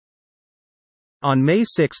On May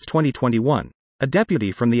 6, 2021, a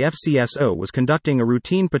deputy from the FCSO was conducting a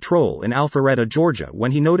routine patrol in Alpharetta, Georgia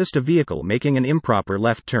when he noticed a vehicle making an improper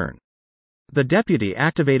left turn. The deputy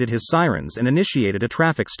activated his sirens and initiated a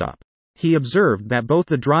traffic stop. He observed that both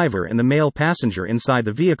the driver and the male passenger inside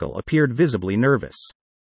the vehicle appeared visibly nervous.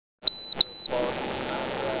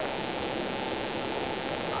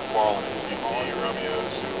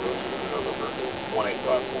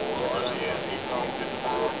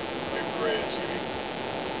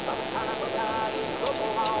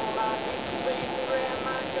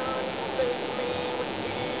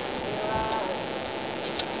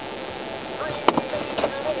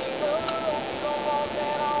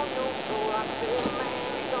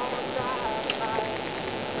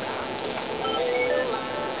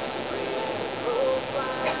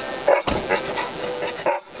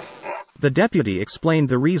 The deputy explained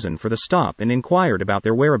the reason for the stop and inquired about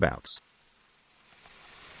their whereabouts.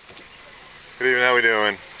 Good evening, how we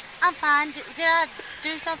doing? I'm fine. Did I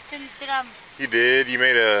do something? You did. You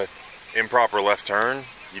made a improper left turn.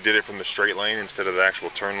 You did it from the straight lane instead of the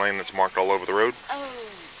actual turn lane that's marked all over the road. Oh,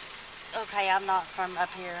 okay. I'm not from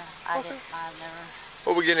up here. I've never.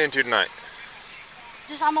 What are we getting into tonight?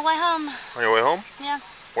 Just on my way home. On your way home? Yeah.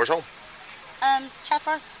 Where's home?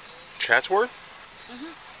 Chatsworth. Chatsworth?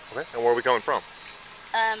 Mhm. Okay. And where are we coming from?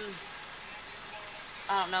 I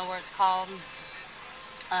don't know where it's called.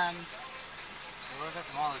 I was at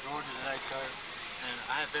the Mall of Georgia today, sir, and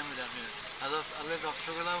I have family down here. I lived off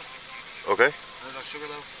Sugarloaf. Okay. I lived off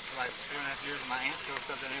Sugarloaf for like 3.5 years, and my aunt still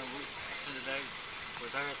stuck down here. I spent the day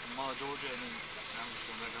with her at the Mall of Georgia, and then I'm just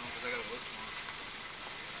going back home because I got to work tomorrow.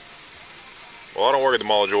 Well, I don't work at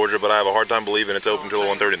the Mall of Georgia, but I have a hard time believing it's open until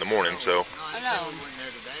 1:30 in the morning, so. No, I didn't say we weren't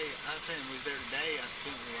there today. I was saying we was there today. I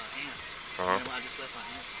spent with my aunt. And then I just left my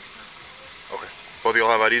aunt for this night. Okay. Both of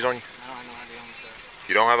y'all have IDs on you? I don't have no ID on me, sir.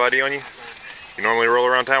 You don't have ID on you? No, sir. You normally roll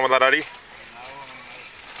around town without ID? No, I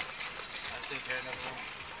just didn't carry another room.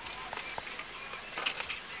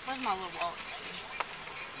 Where's my little wallet?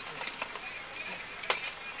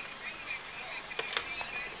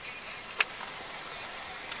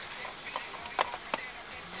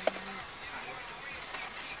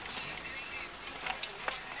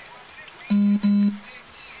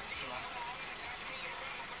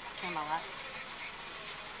 Turn my light.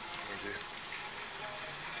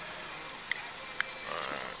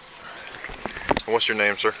 What's your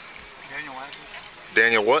name, sir? Daniel Atkins.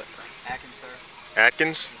 Daniel what? Atkins, sir.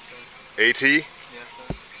 Atkins? Yes, sir. A.T.? Yes,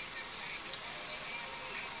 sir.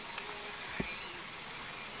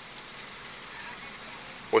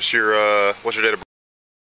 What's your date of birth?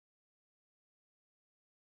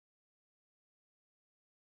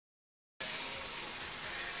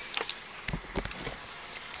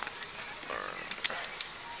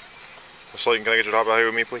 Miss Slayton, can I get you to hop out here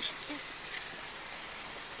with me, please?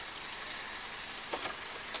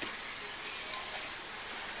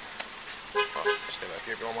 Stay back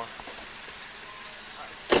here if you don't mind.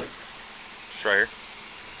 Just right here.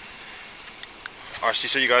 Alright,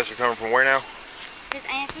 so you guys are coming from where now? His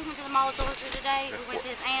aunt. We went to the Mall of Georgia today. We went to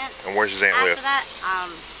his aunt. And where's his aunt live? After that,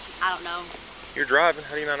 I don't know. You're driving?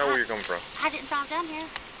 How do you not know where you're coming from? I didn't drive down here.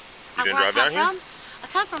 You didn't drive down here? I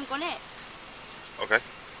come from Gwinnett. Okay.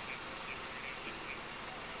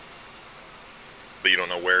 But you don't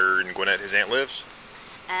know where in Gwinnett his aunt lives?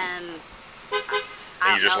 And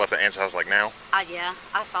you just left the aunt's house like now? Yeah,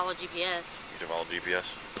 I follow GPS. You just follow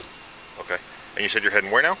GPS? Okay. And you said you're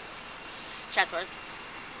heading where now? Chatsworth.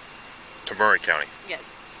 To Murray County? Yes.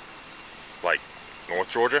 Like North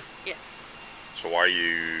Georgia? Yes. So why are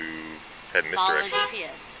you heading this Following direction?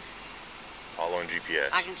 GPS. Following GPS.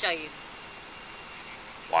 I can show you.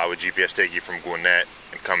 Why would GPS take you from Gwinnett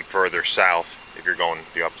and come further south if you're going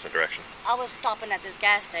the opposite direction? I was stopping at this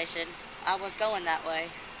gas station. I was going that way.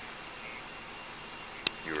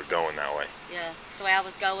 You were going that way. Yeah, that's the way I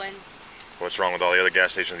was going. What's wrong with all the other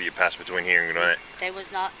gas stations that you pass between here and Gwinnett? They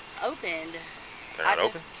was not opened. They're not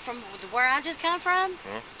open? From where I just come from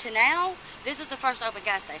to now, this is the first open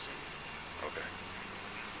gas station. Okay.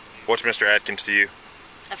 What's Mr. Atkins to you?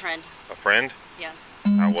 A friend. A friend? Yeah.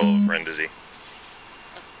 How well of a friend is he?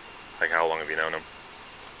 Like how long have you known him?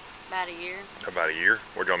 About a year. About a year?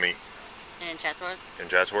 Where'd y'all meet? In Chatsworth. In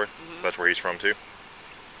Chatsworth? So that's where he's from too?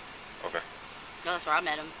 Okay. No, that's where I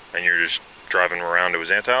met him. And you're just driving around to his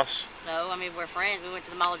aunt's house? No, I mean, we're friends. We went to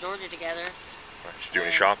the Mall of Georgia together. Right. Did you do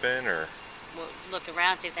any shopping or? We'll look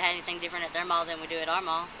around, see if they had anything different at their mall than we do at our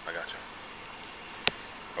mall. I gotcha.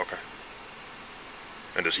 Okay.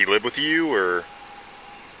 And does he live with you or?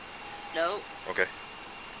 Nope. Okay.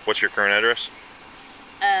 What's your current address?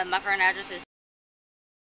 My current address is...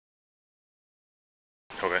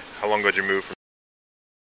 Okay. How long ago did you move from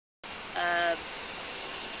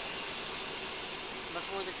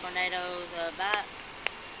before the tornadoes, about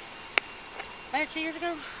maybe 2 years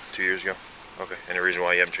ago. 2 years ago? Okay. Any reason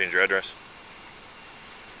why you haven't changed your address?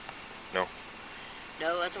 No?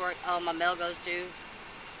 No, that's where all my mail goes to.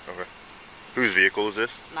 Okay. Whose vehicle is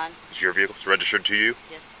this? Mine. It's your vehicle? It's registered to you?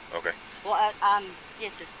 Yes. Okay. Well,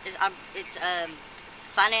 yes, it's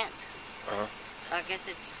financed. Uh-huh. I guess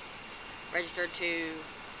it's registered to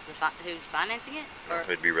who's financing it? Or?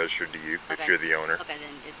 It'd be registered to you Okay. if you're the owner. Okay, then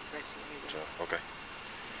it's registered to me. So, okay.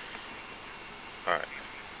 Alright.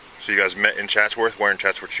 So you guys met in Chatsworth? Where in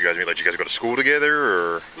Chatsworth did you guys meet? Like, you guys go to school together,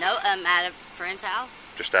 or? No, at a friend's house.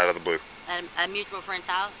 Just out of the blue? At a mutual friend's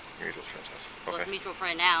house. Mutual friend's house. Well, Okay. it's a mutual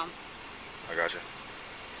friend now. I gotcha.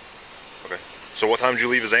 Okay. So what time did you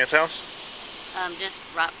leave his aunt's house? Just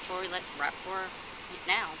right before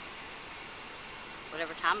now.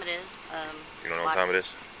 Whatever time it is. You don't know what time it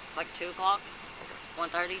is? Like 2 o'clock. 1:30.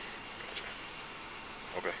 Gotcha.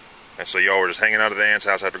 Okay. And so y'all were just hanging out at the aunt's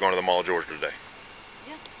house after going to the Mall of Georgia today?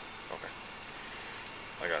 Yeah. Okay.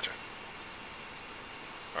 I gotcha.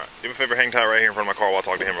 Alright. Do me a favor, hang tight right here in front of my car while I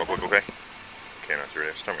talk to him real quick, okay? Okay, now 3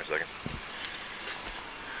 days. Tell me a second.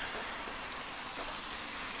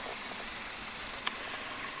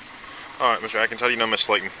 Alright, Mr. Atkins, how do you know Miss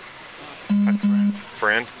Slayton?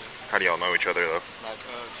 Friend? How do y'all know each other, though? Like,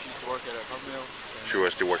 she used to work at a carpet mill. She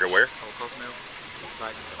was to work at where? Oh, carpet mill.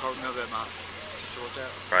 Like, a carpet mill that my sister worked at.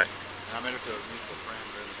 Right. And I met her through a mutual friend,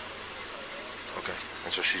 really. Okay.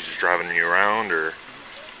 And so she's just driving you around, or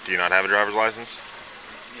do you not have a driver's license?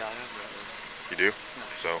 Yeah, I have that. You do? Yeah.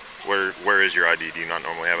 So where is your ID? Do you not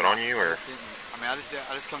normally have it on you, or? I just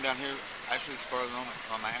come down here, actually spur of the moment.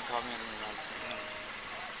 My aunt called me and then I just went down.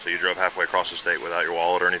 So you drove halfway across the state without your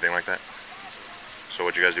wallet or anything like that? So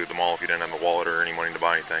what'd you guys do at the mall if you didn't have a wallet or any money to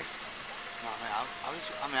buy anything? No, I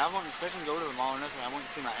wasn't expecting to go to the mall or nothing. I went to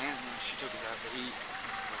see my aunt and she took us out to eat and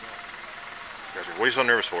stuff like that. Gotcha. What are you so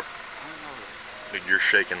nervous for? I don't know this. Dude, you're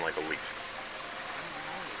shaking like a leaf. I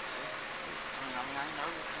ain't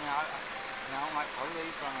nervous. I don't like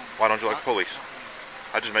police, but Why don't you like the police?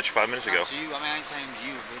 I just met you 5 minutes ago. To you, I ain't saying to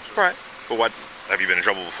you, individually. Right. But what? Have you been in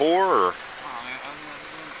trouble before, or?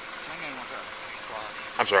 Chain gang one time.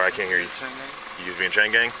 Twice. I'm sorry, I can't hear you. Chain gang. You used to be in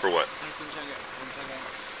chain gang for what? Chain gang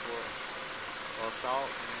for assault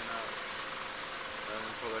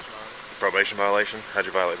and probation violation. Probation violation? How'd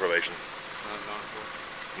you violate probation?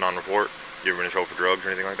 Non-report. You ever been in trouble for drugs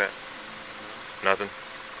or anything like that? No. Nothing?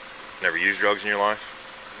 Never used drugs in your life?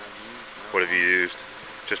 No. What have you used?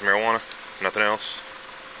 Just marijuana? Nothing else?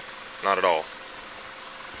 Not at all.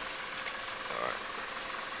 Alright.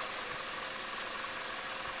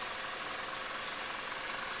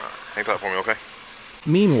 Hang tight for me, okay?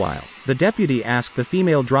 Meanwhile, the deputy asked the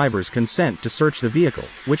female driver's consent to search the vehicle,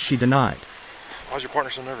 which she denied. Why's your partner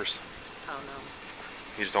so nervous? I don't know.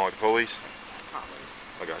 He just don't like the police? Probably.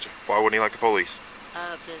 I gotcha. Why wouldn't he like the police?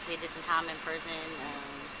 Because he did some time in prison.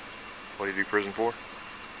 What did he do prison for? I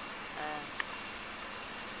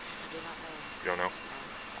do not know. You don't know?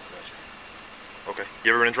 Gotcha. Okay.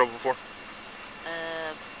 You ever been in trouble before?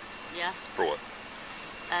 Yeah. For what?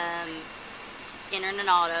 Entering an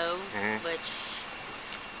auto, Mhm. which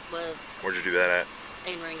was Where'd you do that at?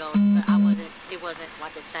 in Ringo, but it wasn't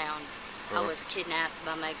like it sounds. I Uh-huh. was kidnapped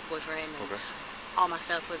by my ex-boyfriend, and Okay. all my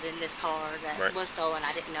stuff was in this car that Right. was stolen.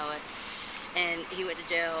 I didn't know it. And he went to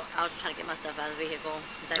jail. I was trying to get my stuff out of the vehicle.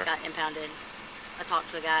 That Okay. got impounded. I talked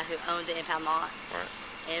to the guy who owned the impound lot. Right.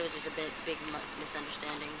 And it was just a big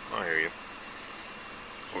misunderstanding. I hear you.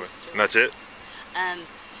 Okay. And that's it?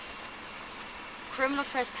 Criminal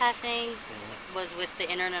trespassing was with the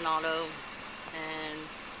entering an auto, and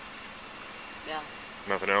yeah,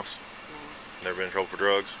 Nothing else? no, Never been in trouble for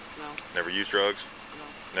drugs? no, Never used drugs? no.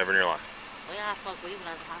 Never in your life? Well, yeah, I smoked weed when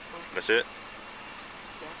I was in high school. That's it?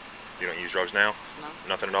 Yeah, You don't use drugs now? no,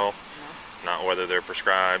 Nothing at all? no, Not whether they're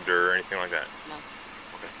prescribed or anything like that? no.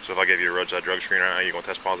 Okay. So if I gave you a roadside drug screen right now, you going to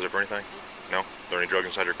test positive or anything? No? Are there any drugs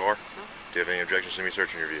inside your car? No. Do you have any objections to me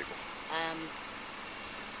searching your vehicle?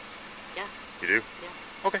 Yeah, You do? yeah.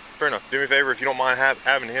 Okay, fair enough. Do me a favor, if you don't mind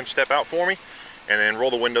having him step out for me, and then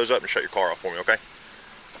roll the windows up and shut your car off for me, okay?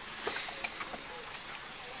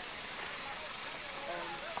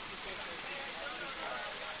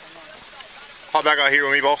 Hop back out here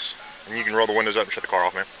with me, boss, and you can roll the windows up and shut the car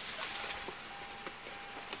off, man.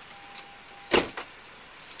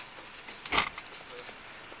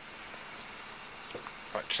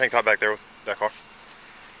 Alright, just hang tight back there with that car.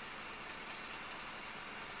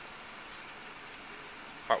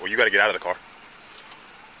 Alright, well, you got to get out of the car.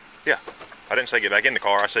 Yeah, I didn't say get back in the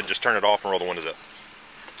car. I said just turn it off and roll the windows up.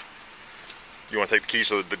 You want to take the key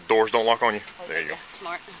so that the doors don't lock on you? Oh, There you go.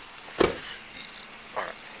 Smart.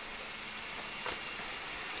 Alright.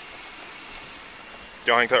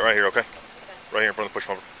 Y'all hang tight right here, okay? Right here in front of the push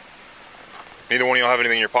bumper. Neither one of y'all have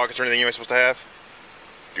anything in your pockets or anything you ain't supposed to have?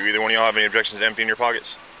 Do either one of y'all have any objections to emptying your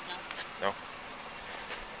pockets? No. No?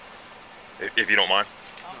 If you don't mind.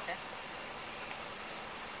 Okay.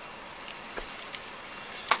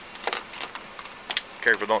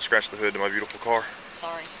 Careful, don't scratch the hood to my beautiful car.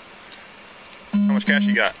 Sorry. How much cash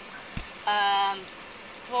you got?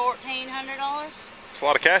 $1,400. It's a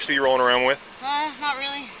lot of cash to be rolling around with. Not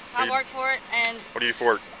really. I work for it, and What do you do for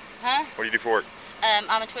work? huh? What do you do for work?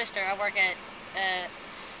 I'm a twister. I work at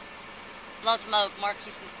Blow Smoke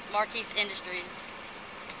Marquise Industries.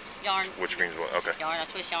 Yarn. Which means what? Okay. Yarn. I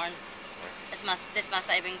twist yarn. This my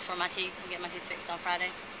savings for my teeth. I'm getting my teeth fixed on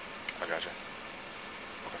Friday. I gotcha.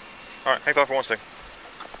 Okay. All right, hang tight for 1 second.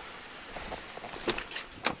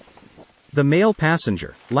 The male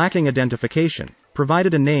passenger, lacking identification,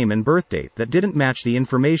 provided a name and birth date that didn't match the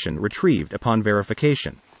information retrieved upon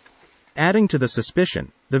verification. Adding to the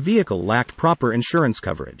suspicion, the vehicle lacked proper insurance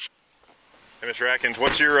coverage. Hey, Mr. Atkins,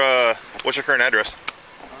 what's your current address?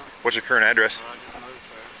 What's your current address? I just moved,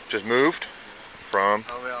 sir. Just moved from.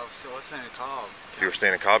 Oh, well, I was staying in Cobb. You were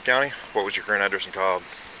staying in Cobb County. What was your current address in Cobb?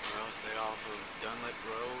 Well, I stayed off of Dunlap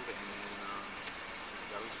Road and then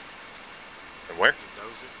Dozer. And where?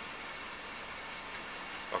 Dozer.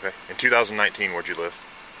 Okay. In 2019, where'd you live?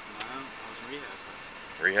 No, I was in rehab,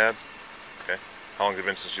 sir. Rehab. Okay. How long has it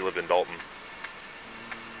been since you lived in Dalton?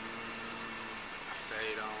 I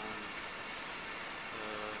stayed on.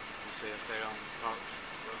 I stayed on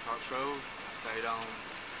Parks Road. I stayed on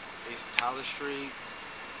East Tyler Street.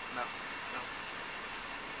 No. I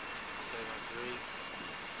stayed on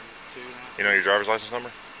 2.5. You know your driver's license number?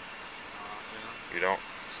 Yeah. You don't?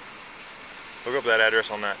 Look up that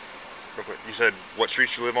address on that real quick. You said what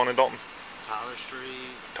streets you live on in Dalton? Tyler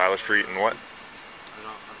Street. Tyler Street and what? I live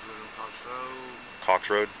on Parks Road. Cox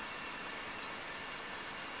Road.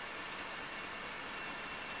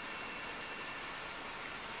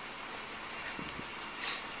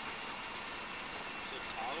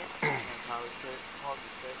 Tyler Street. What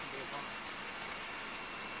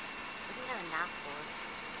do you have a knife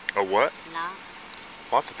for? A what? Knife?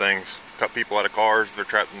 Lots of things. Cut people out of cars if they're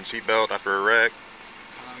trapped in a seatbelt after a wreck.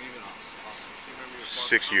 How long have you been on?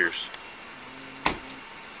 6 years.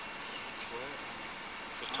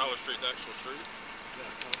 Was Tyler Street the actual street? Yeah,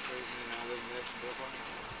 Tyler Street, and I live in the next building.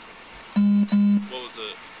 What was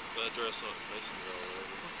the address of Masonville or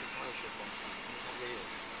whatever? What's the Tyler Street one?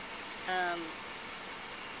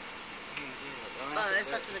 Oh, it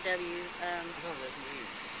starts with a W. I thought that's me.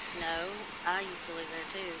 No, I used to live there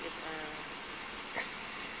too. It's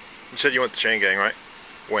You said you went to the chain gang, right?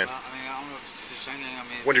 When? I mean, I don't know if it's the same thing. I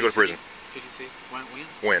mean, When'd you go to prison? PDC. When?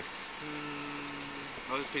 When?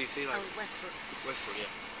 What was PDC like? Westbrook. Westbrook,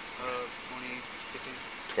 yeah.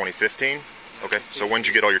 2015. 2015? Yeah, Okay, so when'd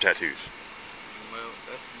you get all your tattoos? Well,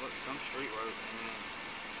 that's some street work, and then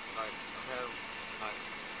like I've had like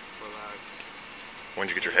for like.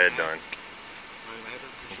 When'd you get your head done?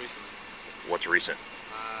 Just recently. What's recent?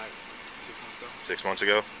 Like 6 months ago. 6 months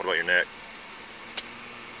ago? What about your neck?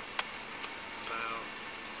 About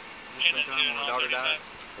sometime when my daughter died.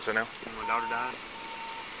 What's that now? When my daughter died.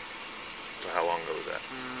 So how long ago was that? Not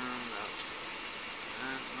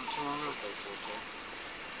too long ago.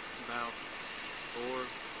 About 4 or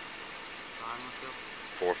 5 months ago.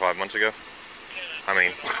 4 or 5 months ago? I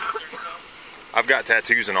mean, I've got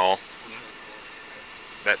tattoos and all.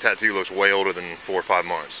 That tattoo looks way older than 4 or 5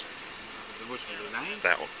 months. Which one? The name?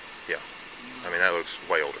 That one, yeah. I mean, that looks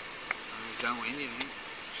way older. It's done with Indian ink.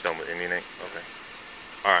 She's done with Indian ink? Okay.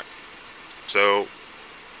 Alright. So,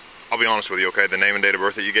 I'll be honest with you, okay? The name and date of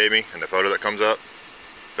birth that you gave me and the photo that comes up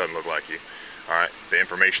doesn't look like you. Alright? The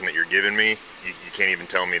information that you're giving me, you can't even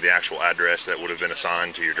tell me the actual address that would have been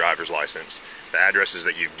assigned to your driver's license. The addresses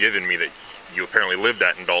that you've given me that you apparently lived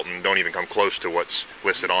at in Dalton don't even come close to what's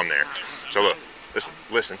listed on there. So look,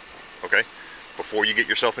 listen, okay? Before you get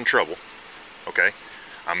yourself in trouble, okay?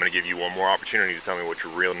 I'm going to give you one more opportunity to tell me what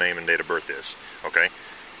your real name and date of birth is, okay?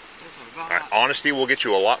 Alright, honesty will get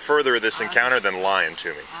you a lot further in this encounter than lying to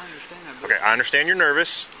me. I understand that. Okay, I understand you're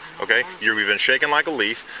nervous. Okay, you've been shaking like a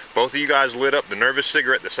leaf. Both of you guys lit up the nervous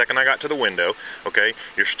cigarette the second I got to the window. Okay,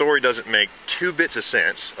 your story doesn't make 2 bits of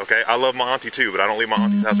sense. Okay, I love my auntie too, but I don't leave my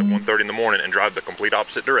auntie's house at 1:30 in the morning and drive the complete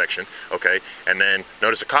opposite direction. Okay, and then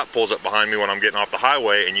notice a cop pulls up behind me when I'm getting off the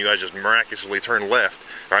highway, and you guys just miraculously turn left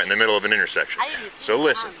right in the middle of an intersection. So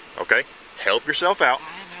listen, okay, help yourself out. I am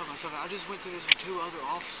helping myself out. I just went through this with 2 other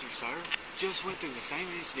officers, sir. Just went through the same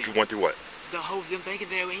incident. You went through what? The whole them thinking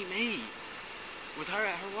they ain't me. With her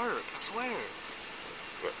at her work, I swear.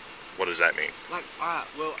 What does that mean? Like, alright,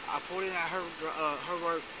 well, I pulled in at her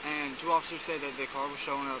work, and 2 officers said that the car was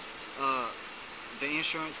showing up. The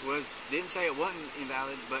insurance didn't say it wasn't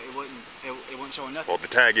invalid, but it wasn't showing nothing. Well, the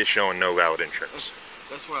tag is showing no valid insurance.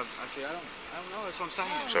 That's what I see. I don't know. That's what I'm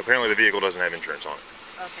saying. So apparently the vehicle doesn't have insurance on it.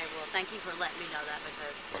 Okay, well, thank you for letting me know that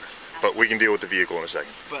because... Okay. But we can deal with the vehicle in a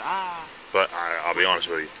second. But I'll be honest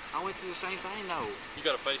with you. I went through the same thing, though. You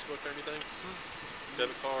got a Facebook or anything?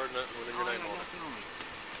 Debit card, nothing with your name on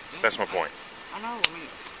it. That's my point. I know,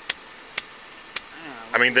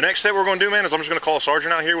 I mean, the next step we're going to do, man, is I'm just going to call a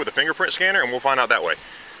sergeant out here with a fingerprint scanner, and we'll find out that way.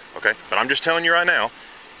 Okay? But I'm just telling you right now,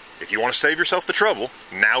 if you want to save yourself the trouble,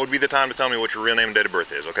 now would be the time to tell me what your real name and date of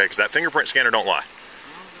birth is, okay? Because that fingerprint scanner don't lie.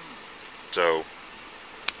 So,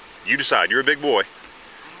 you decide. You're a big boy.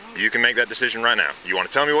 You can make that decision right now. You want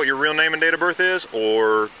to tell me what your real name and date of birth is,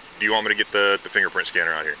 or do you want me to get the fingerprint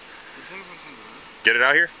scanner out here? Get it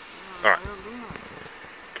out here? All right.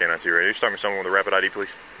 K92 ready. Start me someone with a rapid ID,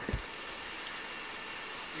 please.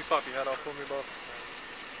 You pop your hat off for me, boss.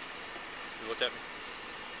 You look at me.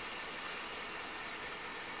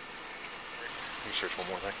 Let me search one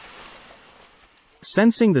more thing.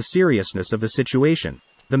 Sensing the seriousness of the situation,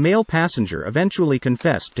 the male passenger eventually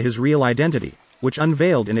confessed to his real identity, which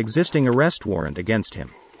unveiled an existing arrest warrant against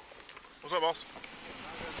him. What's up, boss?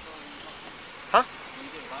 Huh?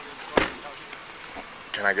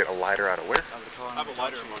 Can I get a lighter out of where? I have a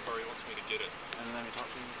lighter in my car. He wants me to get it. And then let me talk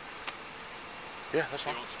to you. Yeah, that's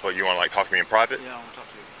fine. Well, you want to like talk to me in private? Yeah, I want to talk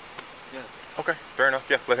to you. Yeah. Okay, fair enough.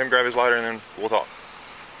 Yeah, let him grab his lighter and then we'll talk.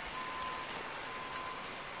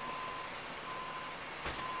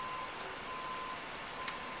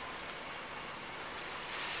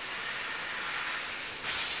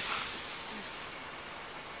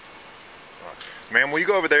 Ma'am, will you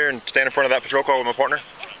go over there and stand in front of that patrol car with my partner?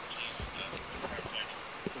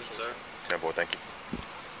 Sir? 10-4, thank you. I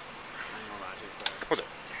ain't gonna lie to you, sir. What's it?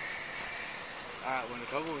 Alright, when the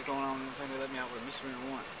couple was going on, they let me out with a misdemeanor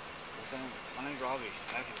warrant. My name's Robbie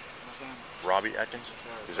Atkins. Robbie Atkins?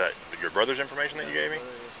 Is that your brother's information that you gave me?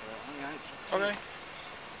 Okay.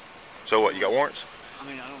 So what, you got warrants? I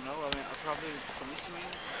mean, I don't know. I probably for misdemeanor.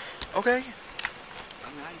 Okay. I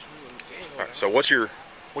mean, I just want to go to jail. Alright, so what's your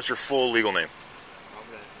full legal name?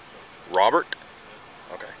 Robbie Atkins. Robert?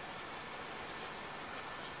 Okay.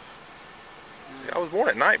 Yeah, I was born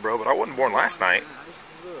at night, bro, but I wasn't born last night.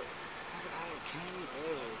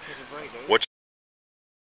 What's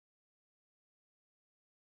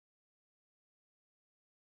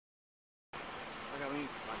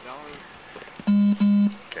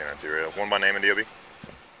K92, one by name and DOB.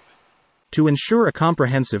 To ensure a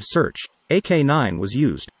comprehensive search, AK-9 was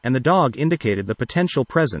used, and the dog indicated the potential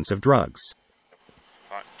presence of drugs.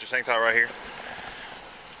 Alright, just hang tight right here.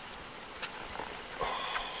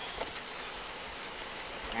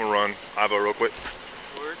 I'm gonna run Ivo real quick.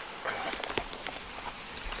 Word?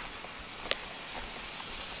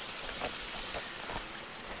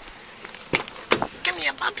 Come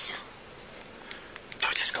here, bubs.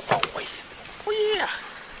 Oh, just go both ways. Oh, yeah.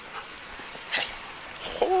 Hey.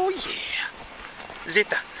 Oh, yeah.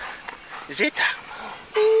 Zeta. Zeta.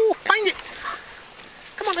 Ooh, find it.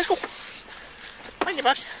 Come on, let's go. Find it,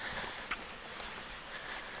 bubs.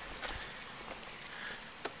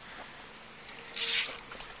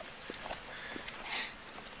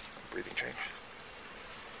 Breathing change.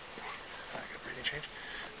 Alright, good breathing change.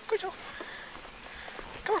 Good job.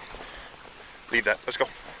 Come on. Leave that. Let's go.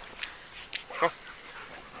 Go.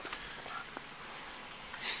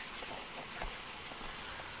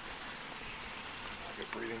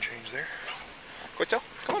 Good breathing change there. Good job.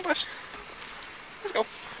 Come on, bus. Let's go.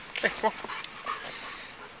 Hey, come on.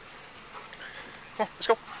 Come on, let's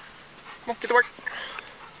go. Come on, get to work.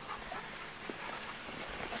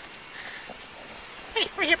 Hey,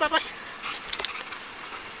 right here, bubbles.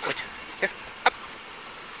 Good. Here. Up.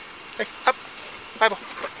 Hey, up. Bible.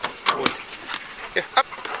 Good. Here, up.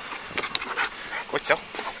 Good, so.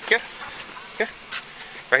 Here. Here.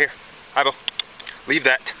 Right here. Bible. Leave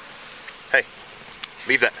that. Hey.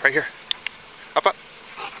 Leave that. Right here. Up, up.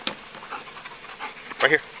 Right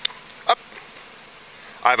here. Up.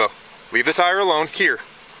 Ivo. Leave the tire alone. Here.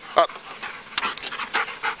 Up.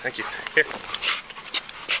 Thank you. Here.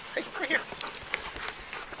 Hey, right here.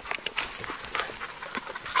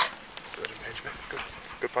 Good impingement. Good.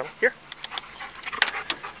 Good funnel. Here.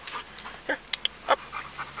 Here. Up.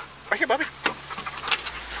 Right here, Bobby.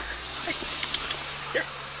 Hey. Here.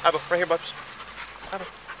 Ivo. Right here, Bubs. Ivo.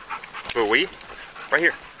 Bowie. Right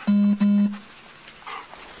here.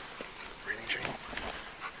 Breathing chain.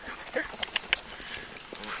 Here.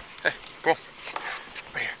 Hey, come on.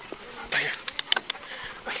 Right here. Right here.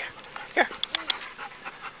 Right here. Here.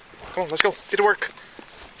 Come on, let's go. Get to work.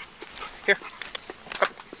 Here. Up.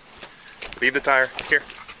 Leave the tire. Here.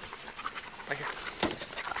 Right here.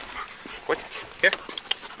 Good. Here.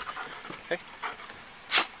 Hey.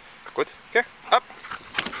 Good. Here. Up.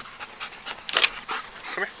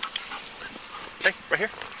 Come here. Hey, right here.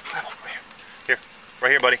 Right here. Here.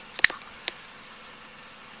 Right here, buddy.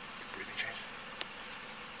 Breathing change.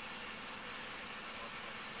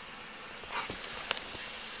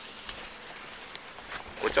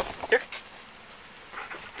 What's up? Here.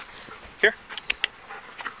 Here.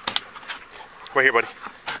 Right here, buddy.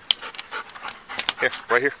 Here,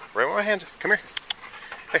 right here. Right where my hands are. Come here.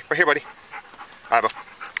 Hey, right here, buddy. Ivo.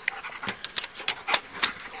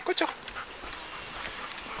 Good job.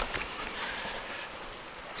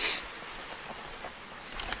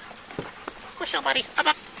 Good job, buddy. Up,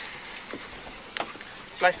 up.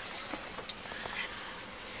 Play.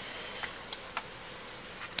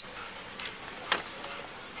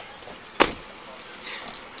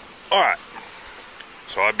 Alright.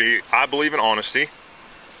 So I believe in honesty.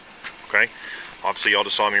 Okay. Obviously y'all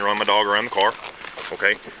just saw me run my dog around the car.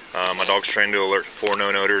 Okay. My dog's trained to alert 4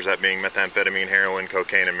 known odors, that being methamphetamine, heroin,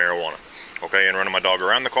 cocaine, and marijuana. Okay, and running my dog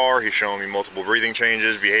around the car, he's showing me multiple breathing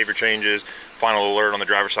changes, behavior changes, final alert on the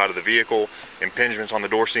driver's side of the vehicle, impingements on the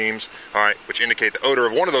door seams, alright, which indicate the odor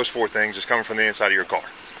of one of those 4 things is coming from the inside of your car.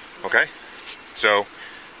 Okay? So,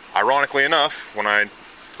 ironically enough, when I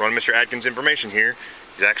run Mr. Adkins' information here,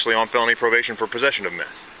 he's actually on felony probation for possession of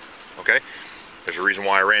meth. Okay? There's a reason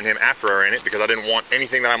why I ran him after I ran it, because I didn't want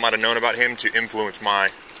anything that I might have known about him to influence my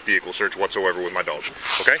vehicle search whatsoever with my dog.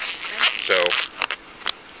 Okay? So,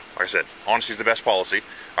 like I said, honesty is the best policy.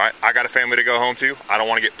 Alright, I got a family to go home to. I don't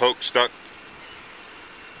want to get poked, stuck,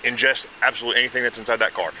 ingest absolutely anything that's inside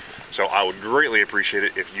that car. So I would greatly appreciate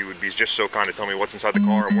it if you would be just so kind to tell me what's inside the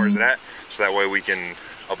car and where is it at, so that way we can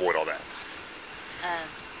avoid all that.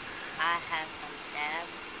 I have some dabs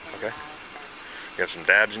in Okay. my purse. You have some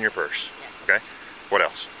dabs in your purse. Yeah. Okay? What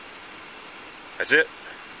else? That's it?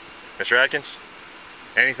 Mr. Adkins?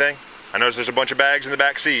 Anything? I noticed there's a bunch of bags in the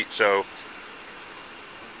back seat, so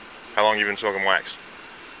how long have you been smoking wax?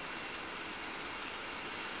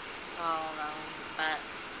 Oh, no, about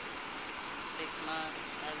 6 months,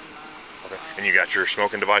 7 months. Okay. And you got your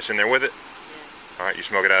smoking device in there with it? Yeah. Alright, you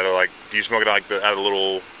smoke it out of like, do you smoke it out of the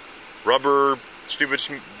little rubber stupid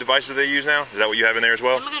devices that they use now? Is that what you have in there as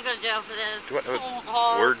well? I'm not gonna go to jail for this. What?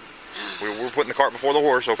 Oh, We're putting the cart before the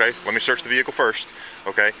horse, okay? Let me search the vehicle first,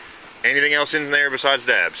 okay? Anything else in there besides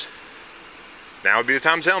dabs? Now would be the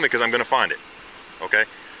time to tell me, because I'm going to find it, okay?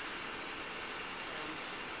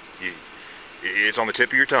 It's on the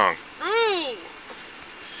tip of your tongue.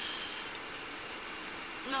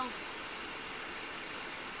 No.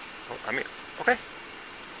 Oh, I mean, okay.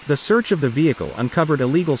 The search of the vehicle uncovered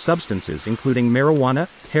illegal substances including marijuana,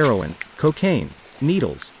 heroin, cocaine,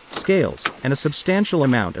 needles, scales, and a substantial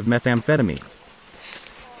amount of methamphetamine.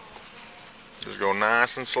 Just go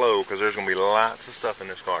nice and slow, because there's going to be lots of stuff in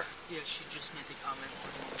this car. Yeah, she just made the comment.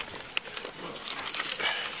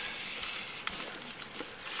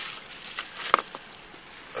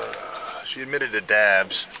 She admitted to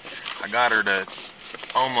dabs. I got her to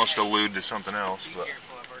almost allude to something else, Be but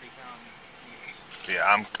careful, I've already found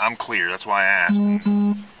yeah, I'm clear. That's why I asked.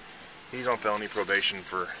 He's on felony probation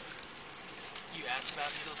for, you asked about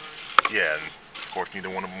needles already? yeah, and of course neither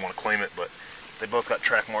one of them want to claim it, but they both got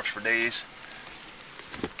track marks for days.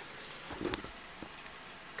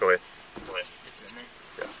 Go ahead. It's in there.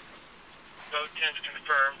 Yeah. Vote 10 is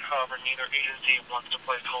confirmed, however, neither agency wants to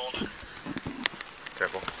place hold.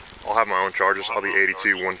 Careful. I'll have my own charges. I'll be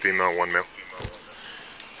 82, 1 female, 1 male.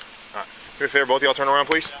 Alright. If there, both of y'all turn around,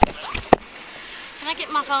 please. Can I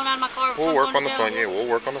get my phone out of my car? We'll work on the phone. Yeah, we'll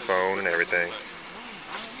work on the phone and everything. Look,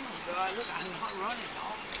 I'm not running,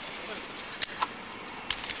 dog.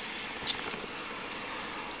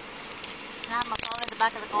 Can I have my phone in the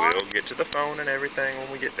back of the car? We'll get to the phone and everything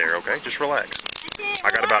when we get there, okay? Just relax.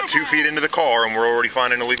 I got about 2 feet into the car and we're already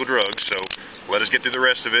finding illegal drugs, so let us get through the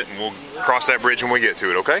rest of it and we'll cross that bridge when we get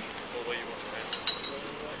to it, okay?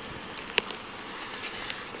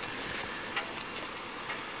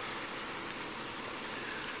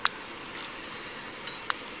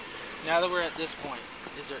 Now that we're at this point,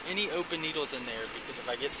 is there any open needles in there? Because if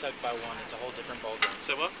I get stuck by one, it's a whole different ballgame.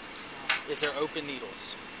 So what? Is there open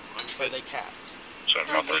needles? Are they capped? So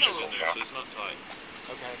There's needles in there, so it's not tight.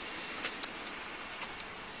 Okay.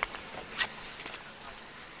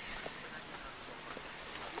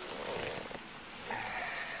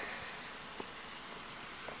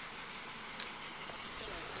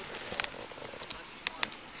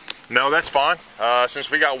 No, that's fine.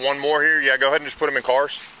 Since we got one more here, yeah, go ahead and just put them in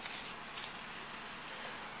cars.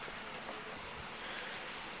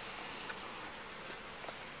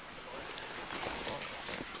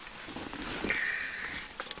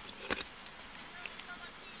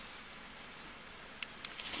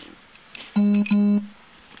 What's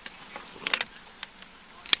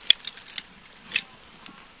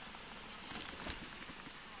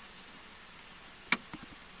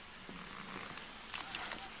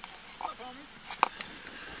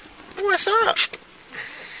up?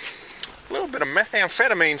 A little bit of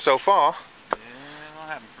methamphetamine so far. Yeah, that'll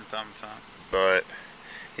happen from time to time. But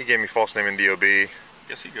he gave me false name and DOB.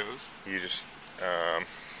 Guess he goes. You just,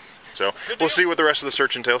 so we'll see what the rest of the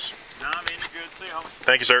search entails. No, I mean, you're good. See you.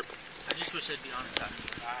 Thank you, sir. I just wish they'd be honest about me.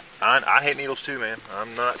 I hate needles too, man.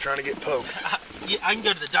 I'm not trying to get poked. I can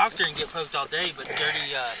go to the doctor and get poked all day, but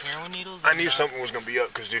dirty heroin needles? I knew something was going to be up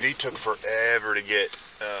because, dude, he took forever to get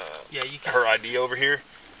yeah, you can, her ID over here.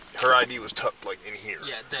 Her ID was tucked, like, in here.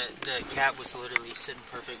 Yeah, the cap was literally sitting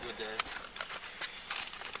perfect with the...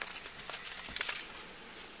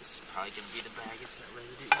 This is probably going to be the bag. It's got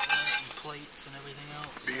residue on it and plates and everything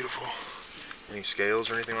else. Beautiful. Any scales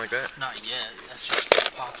or anything like that? Not yet. That's just for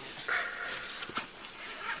the pocket.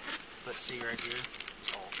 Let's see right here.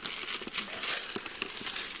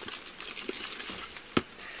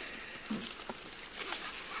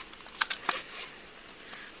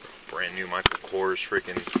 Brand new Michael Kors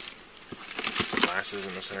freaking glasses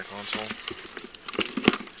in the center console.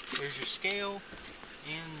 There's your scale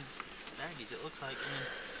and baggies, it looks like.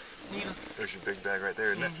 Yeah. There's your big bag right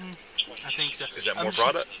there, isn't it? I think so. Is that more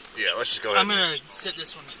product? Yeah, let's just go ahead. I'm going to set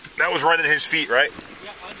this one. That was right at his feet, right?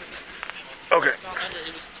 Yeah, under. Okay. Not under,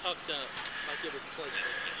 it was tucked up like it was placed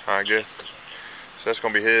there. Alright, good. So that's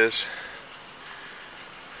going to be his.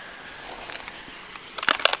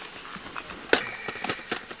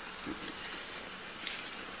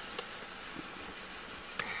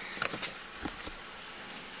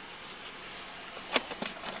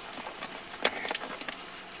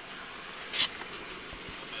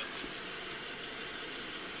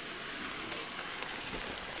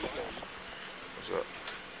 What's up?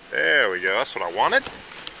 There we go. That's what I wanted.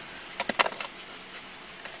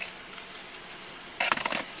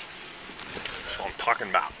 That's what I'm talking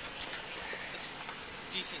about. It's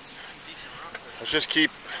decent rock. Let's just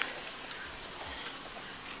keep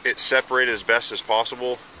it separated as best as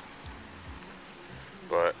possible.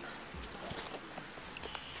 But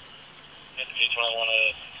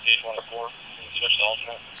D21 D24, switch to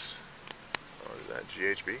alternate. what is that?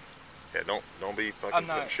 GHB? Yeah, don't be fucking I'm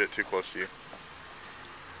not- putting shit too close to you.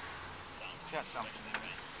 It's got something in it.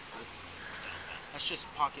 That's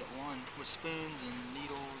just pocket one with spoons and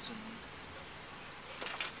needles and...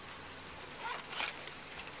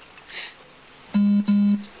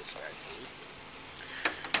 This bag for you.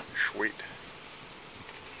 Sweet.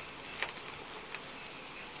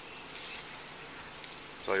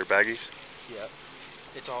 Is all your baggies? Yep.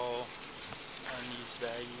 It's all unused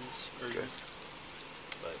baggies. Or Good.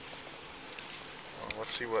 But Well,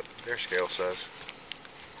 let's see what their scale says.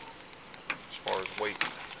 As far as weight.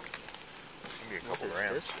 Maybe a couple what is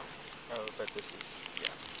grams. this? Oh, but this is,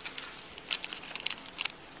 yeah.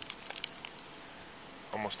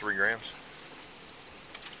 Almost 3 grams.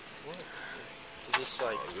 What? Is this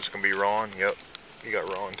like, Is this gonna be Ron? Yep. You got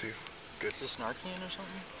Ron too. Good. is this Narcan or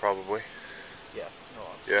something? Probably. Yeah, no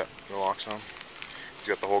locks. Yeah, no locks on. He's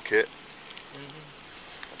got the whole kit.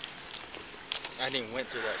 I didn't even went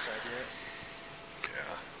through that side yet.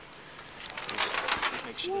 Yeah.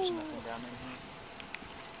 Make sure there's nothing down in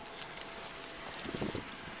here.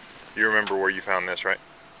 You remember where you found this, right?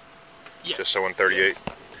 Yes. Just so when 38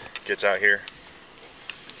 gets out here.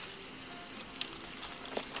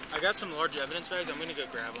 I got some large evidence bags. I'm gonna go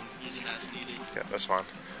grab them using as needed. Yeah, that's fine.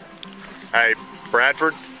 Hey,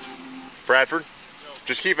 Bradford,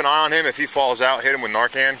 just keep an eye on him. If he falls out, hit him with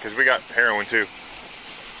Narcan, because we got heroin too.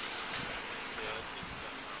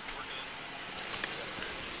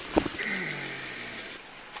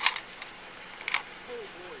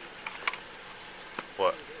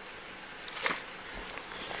 What?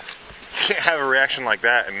 You can't have a reaction like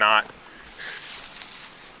that and not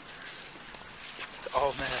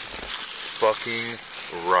Oh man. fucking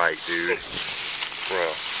right, dude.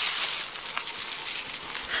 Bro.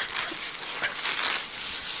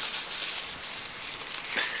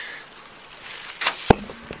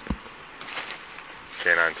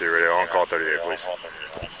 K9 2 radio, on call 38, please.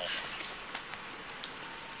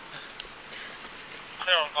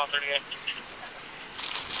 Clear on call 38.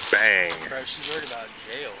 Bang. Bro, she's worried about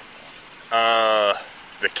jail.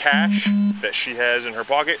 The cash that she has in her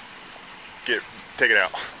pocket, take it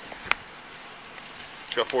out.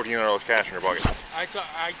 She's got $1,400 cash in her pocket. I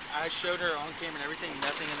showed her on camera and everything,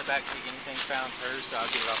 nothing in the backseat, anything found hers, so I'll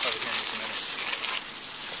get it off over here in just a minute.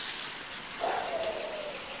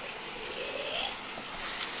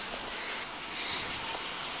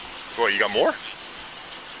 What, you got more?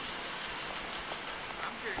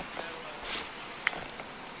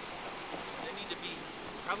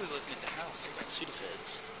 probably looking at the house. They got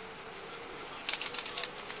Sudafeds.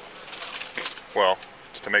 Well,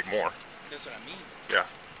 it's to make more. That's what I mean. Yeah.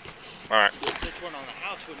 Alright. This one on the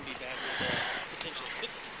house wouldn't be bad with potentially cooking.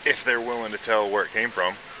 If they're willing to tell where it came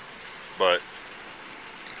from. But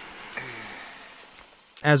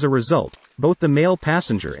As a result, both the male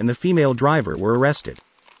passenger and the female driver were arrested.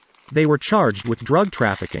 They were charged with drug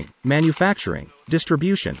trafficking, manufacturing,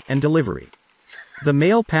 distribution, and delivery. The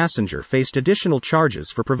male passenger faced additional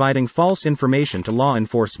charges for providing false information to law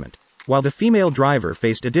enforcement, while the female driver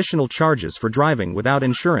faced additional charges for driving without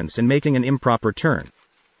insurance and making an improper turn.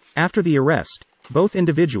 After the arrest, both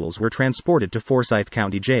individuals were transported to Forsyth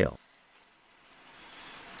County Jail.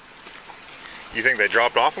 you think they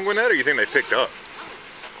dropped off in Gwinnett, or you think they picked up?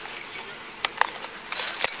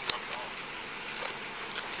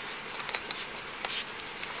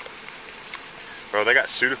 Bro, they got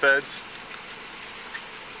Sudafeds.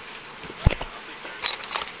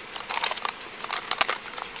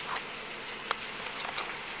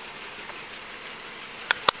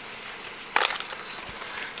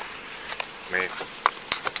 I mean,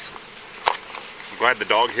 I'm glad the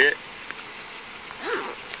dog hit,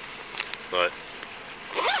 but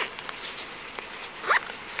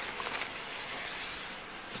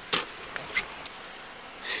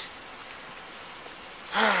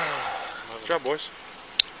good job, boys.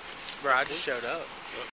 Bro, I just showed up.